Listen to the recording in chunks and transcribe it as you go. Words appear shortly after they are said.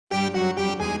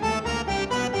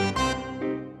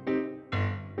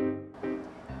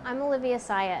I'm Olivia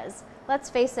Saez. Let's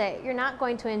face it, you're not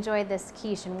going to enjoy this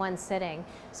quiche in one sitting.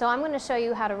 So I'm going to show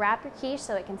you how to wrap your quiche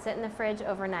so it can sit in the fridge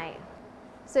overnight.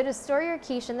 So to store your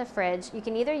quiche in the fridge, you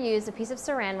can either use a piece of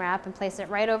saran wrap and place it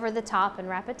right over the top and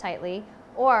wrap it tightly,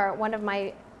 or one of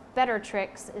my better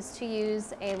tricks is to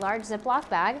use a large Ziploc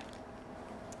bag.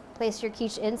 Place your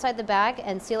quiche inside the bag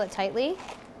and seal it tightly,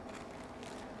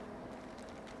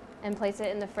 and place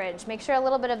it in the fridge. Make sure a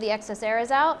little bit of the excess air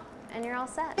is out, and you're all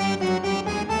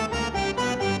set.